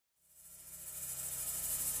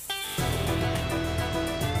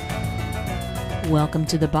Welcome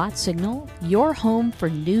to the Bot Signal, your home for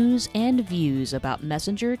news and views about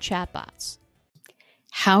messenger chatbots.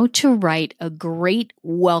 How to write a great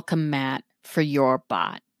welcome mat for your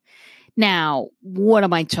bot. Now, what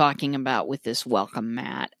am I talking about with this welcome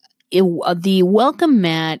mat? The welcome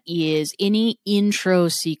mat is any intro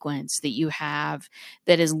sequence that you have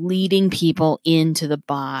that is leading people into the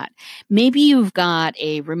bot. Maybe you've got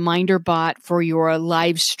a reminder bot for your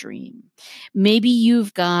live stream. Maybe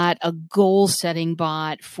you've got a goal setting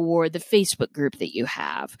bot for the Facebook group that you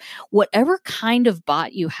have. Whatever kind of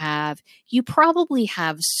bot you have, you probably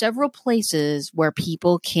have several places where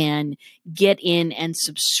people can get in and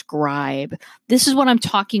subscribe. This is what I'm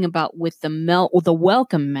talking about with the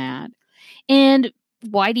welcome mat. And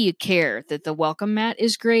why do you care that the welcome mat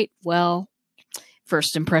is great? Well,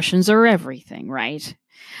 first impressions are everything, right?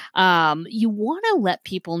 You want to let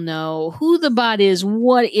people know who the bot is,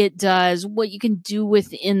 what it does, what you can do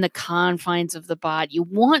within the confines of the bot. You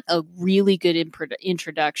want a really good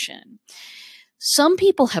introduction. Some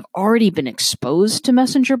people have already been exposed to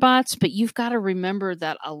messenger bots, but you've got to remember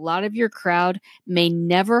that a lot of your crowd may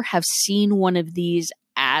never have seen one of these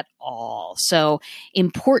at all. So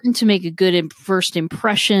important to make a good first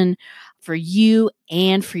impression for you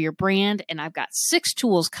and for your brand. And I've got 6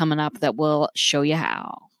 tools coming up that will show you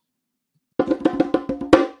how.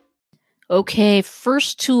 Okay,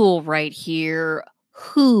 first tool right here.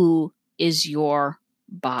 Who is your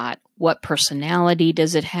bot? What personality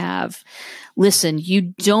does it have? Listen, you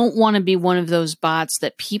don't want to be one of those bots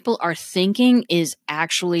that people are thinking is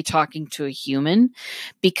actually talking to a human,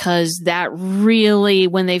 because that really,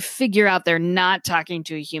 when they figure out they're not talking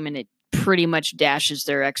to a human, it pretty much dashes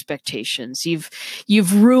their expectations.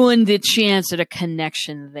 You've ruined the chance at a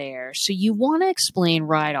connection there. So you want to explain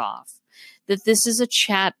right off that this is a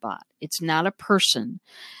chatbot. It's not a person.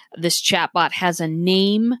 This chatbot has a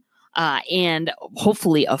name, and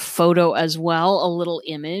hopefully a photo as well, a little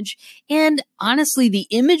image. And honestly, the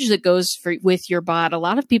image that goes with your bot, a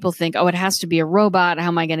lot of people think, oh, it has to be a robot. How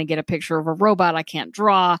am I going to get a picture of a robot? I can't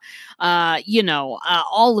draw,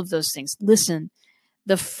 all of those things. Listen,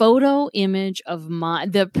 the photo image of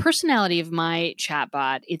the personality of my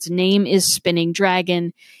chatbot, its name is Spinning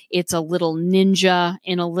Dragon. It's a little ninja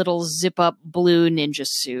in a little zip up blue ninja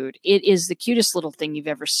suit. It is the cutest little thing you've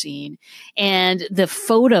ever seen. And the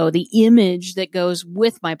photo, the image that goes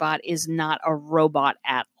with my bot is not a robot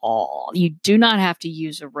at all. You do not have to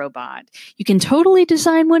use a robot. You can totally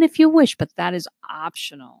design one if you wish, but that is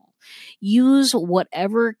optional. Use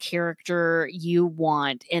whatever character you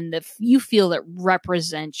want and you feel that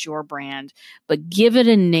represents your brand, but give it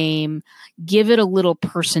a name, give it a little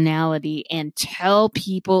personality, and tell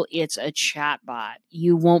people it's a chatbot.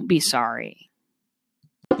 You won't be sorry.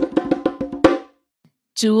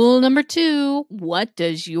 Tool number 2, what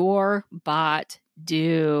does your bot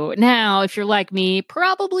do? Now, if you're like me,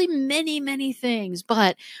 probably many, many things,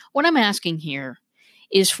 but what I'm asking here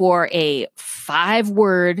is for a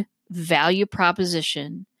 5-word value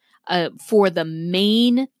proposition for the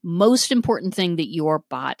main, most important thing that your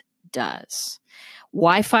bot does.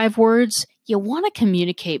 Why 5 words? You want to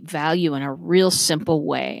communicate value in a real simple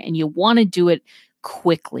way, and you want to do it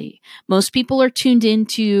quickly. Most people are tuned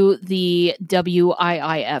into the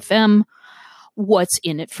WIIFM. What's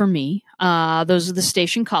in it for me? Those are the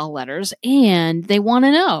station call letters, and they want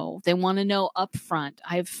to know. They want to know upfront.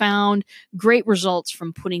 I've found great results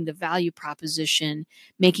from putting the value proposition,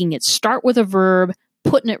 making it start with a verb,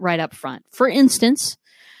 putting it right up front. For instance,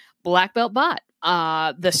 Black Belt Bot.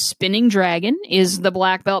 The Spinning Dragon is the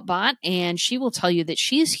Black Belt Bot, and she will tell you that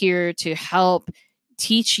she's here to help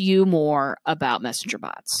teach you more about messenger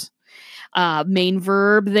bots. Main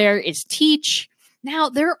verb there is teach. Now,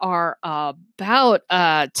 there are about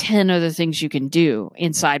 10 other things you can do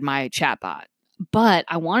inside my chatbot, but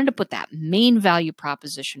I wanted to put that main value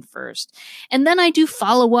proposition first. And then I do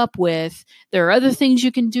follow up with, there are other things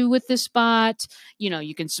you can do with this bot.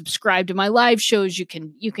 You can subscribe to my live shows. You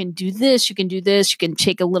can do this. You can do this. You can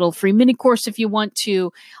take a little free mini course if you want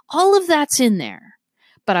to. All of that's in there.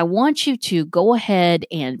 But I want you to go ahead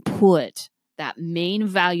and put that main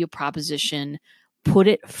value proposition, put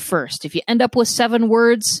it first. If you end up with 7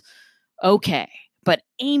 words, okay, but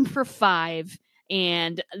aim for 5,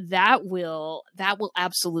 and that will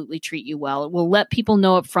absolutely treat you well. It will let people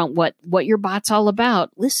know up front what your bot's all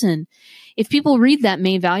about. Listen, if people read that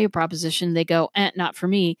main value proposition, they go, not for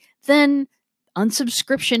me, then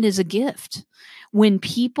unsubscription is a gift. When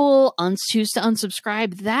people choose to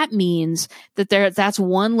unsubscribe, that means that that's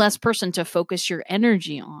one less person to focus your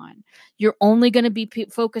energy on. You're only going to be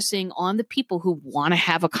focusing on the people who want to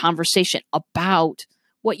have a conversation about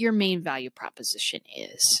what your main value proposition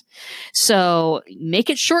is. So make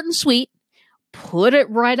it short and sweet. Put it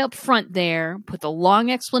right up front there. Put the long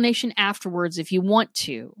explanation afterwards if you want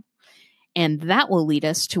to. And that will lead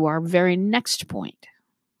us to our very next point.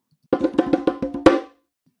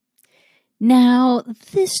 Now,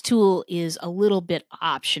 this tool is a little bit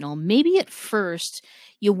optional. Maybe at first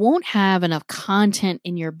you won't have enough content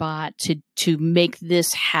in your bot to make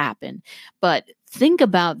this happen. But think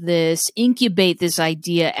about this, incubate this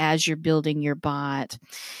idea as you're building your bot.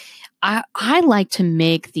 I like to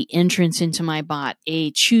make the entrance into my bot a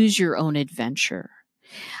choose your own adventure.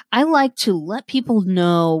 I like to let people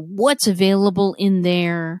know what's available in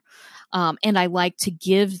there. And I like to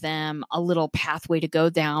give them a little pathway to go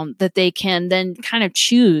down that they can then kind of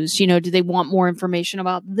choose, do they want more information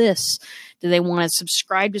about this? Do they want to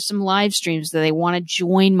subscribe to some live streams? Do they want to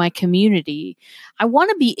join my community? I want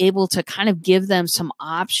to be able to kind of give them some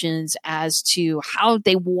options as to how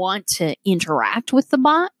they want to interact with the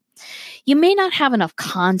bot. You may not have enough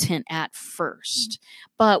content at first,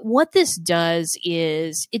 but what this does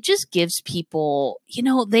is it just gives people,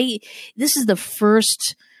 this is the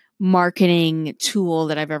first marketing tool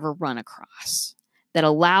that I've ever run across that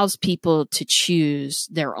allows people to choose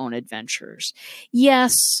their own adventures.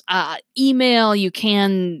 Yes, email, you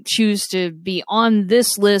can choose to be on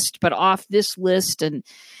this list, but off this list. And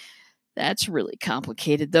that's really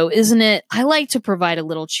complicated though, isn't it? I like to provide a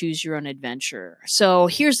little choose your own adventure. So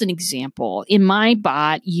here's an example. In my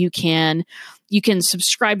bot, you can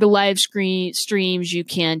subscribe to live streams. You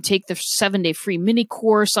can take the 7-day free mini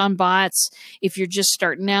course on bots. If you're just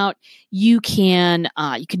starting out, you can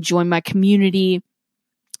join my community.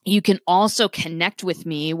 You can also connect with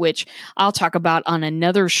me, which I'll talk about on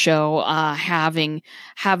another show, having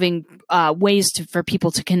ways for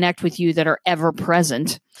people to connect with you that are ever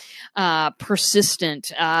present.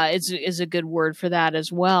 Persistent is a good word for that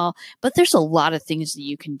as well. But there's a lot of things that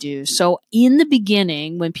you can do. So in the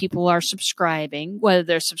beginning, when people are subscribing, whether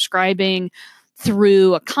they're subscribing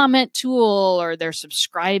through a comment tool or they're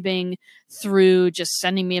subscribing through just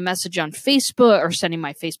sending me a message on Facebook or sending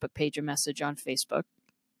my Facebook page a message on Facebook,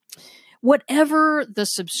 whatever the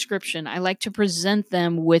subscription, I like to present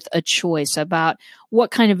them with a choice about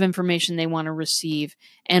what kind of information they want to receive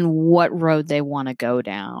and what road they want to go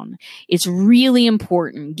down. It's really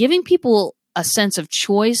important. Giving people a sense of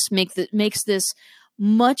choice makes this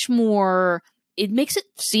much more, it makes it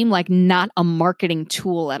seem like not a marketing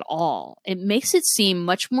tool at all. It makes it seem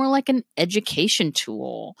much more like an education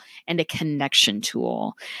tool and a connection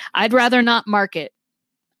tool. I'd rather not market.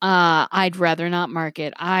 I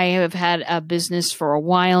have had a business for a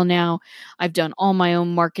while now. I've done all my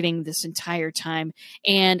own marketing this entire time,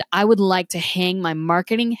 and I would like to hang my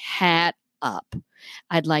marketing hat up.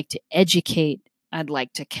 I'd like to educate. I'd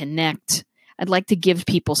like to connect. I'd like to give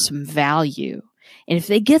people some value. And if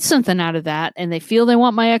they get something out of that and they feel they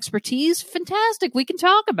want my expertise, fantastic. We can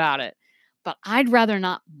talk about it. But I'd rather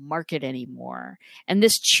not market anymore. And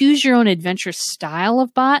this choose your own adventure style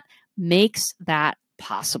of bot makes that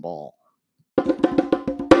possible.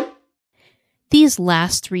 These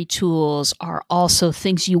last 3 tools are also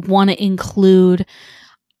things you want to include.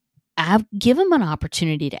 Give them an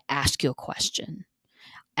opportunity to ask you a question.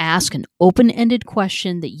 Ask an open-ended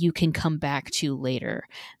question that you can come back to later.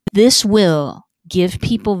 This will give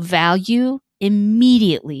people value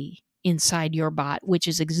immediately inside your bot, which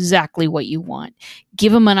is exactly what you want.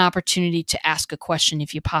 Give them an opportunity to ask a question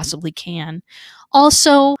if you possibly can.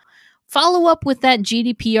 Also, follow up with that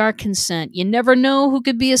GDPR consent. You never know who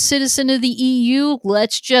could be a citizen of the EU.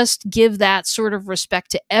 Let's just give that sort of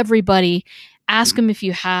respect to everybody. Ask them if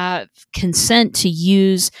you have consent to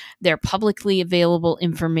use their publicly available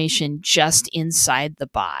information just inside the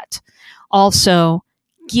bot. Also,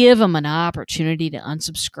 give them an opportunity to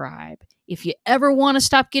unsubscribe. If you ever want to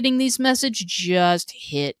stop getting these messages, just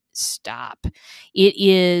hit stop. It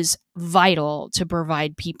is vital to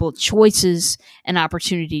provide people choices and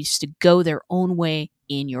opportunities to go their own way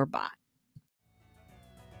in your bot.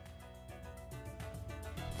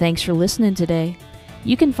 Thanks for listening today.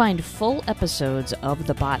 You can find full episodes of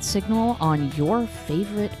The Bot Signal on your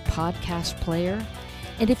favorite podcast player.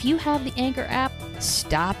 And if you have the Anchor app,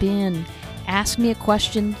 stop in, ask me a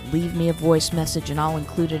question, leave me a voice message, and I'll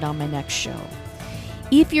include it on my next show.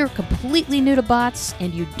 If you're completely new to bots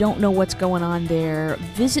and you don't know what's going on there,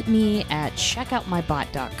 visit me at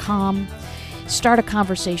checkoutmybot.com. Start a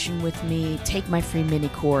conversation with me. Take my free mini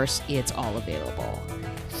course. It's all available.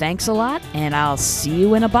 Thanks a lot, and I'll see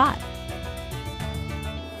you in a bot.